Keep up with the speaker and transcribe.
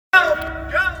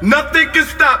Nothing can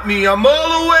stop me, I'm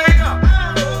all the way up.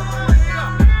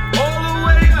 All the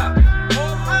way up.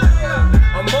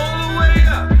 I'm all the way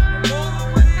up.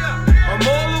 I'm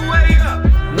all the way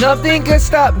up. Nothing can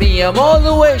stop me, I'm all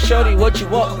the way. Shorty, what you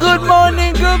want? Good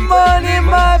morning,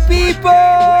 my people.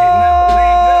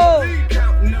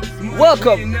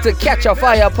 Welcome to Catch a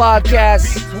Fire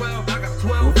Podcast.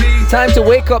 Time to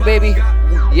wake up, baby.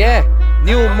 Yeah,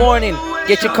 new morning.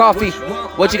 Get your coffee.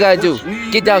 What you gotta do?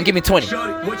 Get down, give me 20.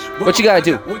 What you gotta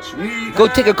do? Go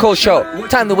take a cold shower.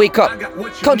 Time to wake up.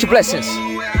 Count your blessings.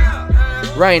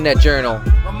 Write in that journal.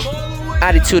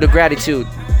 Attitude of gratitude.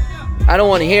 I don't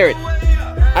want to hear it.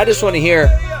 I just want to hear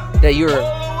that you're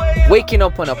waking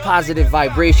up on a positive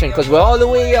vibration, because we're all the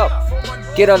way up.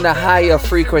 Get on the higher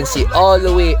frequency, all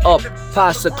the way up,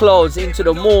 past the clouds, into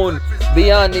the moon,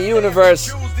 beyond the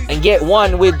universe, and get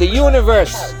one with the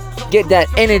universe. Get that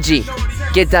energy,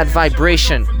 get that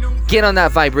vibration. Get on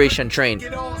that vibration train.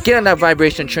 Get on that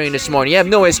vibration train this morning. You have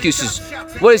no excuses.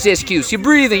 What is the excuse? You're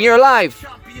breathing, you're alive.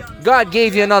 God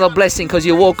gave you another blessing because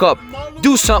you woke up.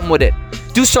 Do something with it.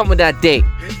 Do something with that day.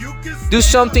 Do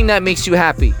something that makes you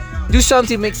happy. Do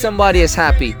something that makes somebody else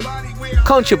happy.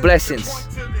 Count your blessings.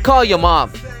 Call your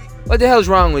mom. What the hell's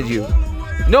wrong with you?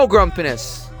 No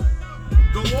grumpiness.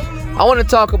 I want to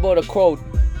talk about a quote,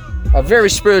 a very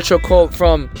spiritual quote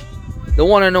from the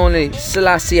one and only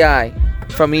Selassie I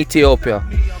from Ethiopia.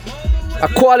 A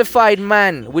qualified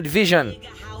man with vision,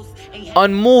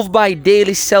 unmoved by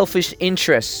daily selfish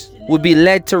interests, would be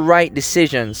led to right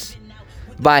decisions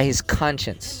by his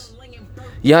conscience.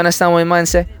 You understand what man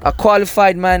say? A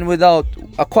qualified man with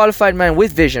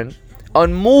vision,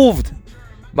 unmoved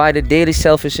by the daily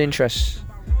selfish interests,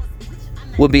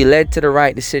 will be led to the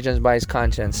right decisions by his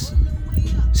conscience.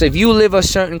 So if you live a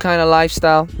certain kind of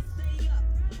lifestyle,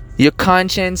 your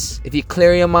conscience, if you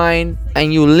clear your mind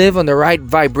and you live on the right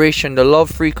vibration, the love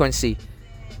frequency,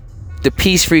 the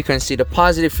peace frequency, the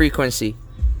positive frequency,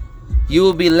 you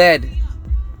will be led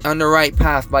on the right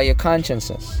path by your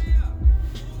consciences.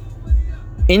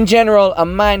 In general, a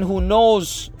man who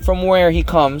knows from where he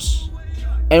comes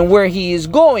and where he is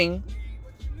going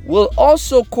will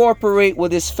also cooperate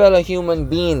with his fellow human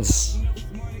beings.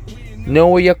 Know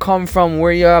where you come from,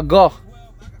 where you go,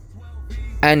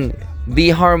 and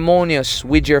be harmonious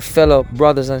with your fellow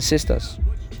brothers and sisters.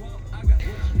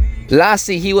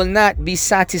 Lastly, he will not be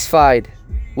satisfied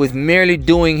with merely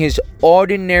doing his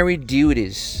ordinary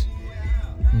duties,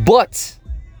 but,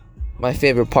 my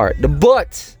favorite part, the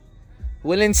but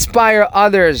will inspire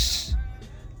others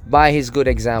by his good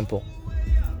example.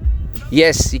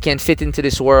 Yes, you can fit into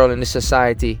this world and this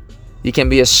society. You can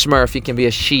be a smurf, you can be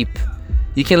a sheep.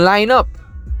 You can line up,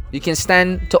 you can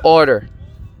stand to order,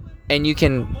 and you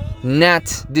can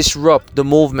not disrupt the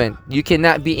movement. You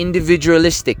cannot be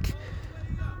individualistic.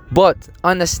 But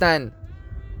understand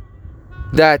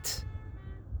that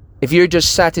if you're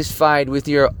just satisfied with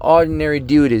your ordinary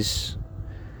duties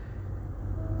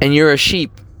and you're a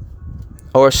sheep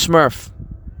or a smurf,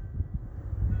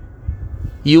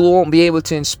 you won't be able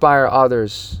to inspire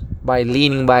others by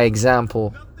leading by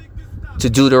example to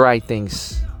do the right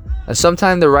things. And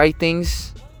sometimes the right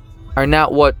things are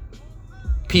not what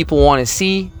people want to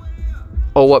see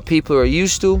or what people are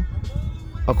used to,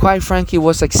 or quite frankly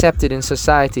what's accepted in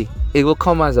society. It will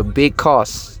come as a big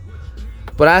cost.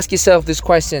 But ask yourself this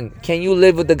question: can you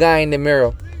live with the guy in the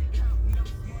mirror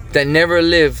that never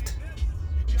lived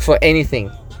for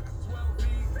anything?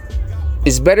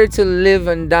 It's better to live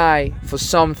and die for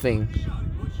something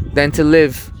than to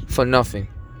live for nothing.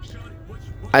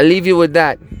 I leave you with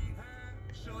that.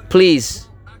 Please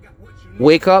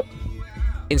wake up,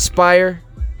 inspire,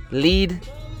 lead,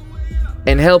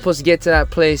 and help us get to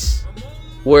that place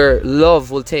where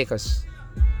love will take us.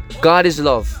 God is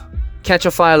love. Catch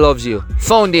a Fire loves you.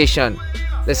 Foundation.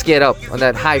 Let's get up on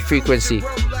that high frequency.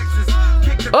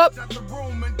 Up!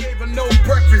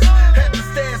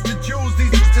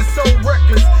 So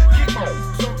reckless, keep on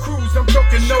cruise. I'm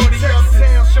talking naughty out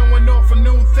town, showing off for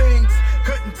new things.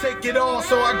 Couldn't take it all,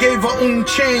 so I gave her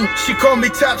chain. She called me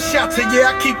top shotter,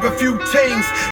 yeah, I keep a few tings.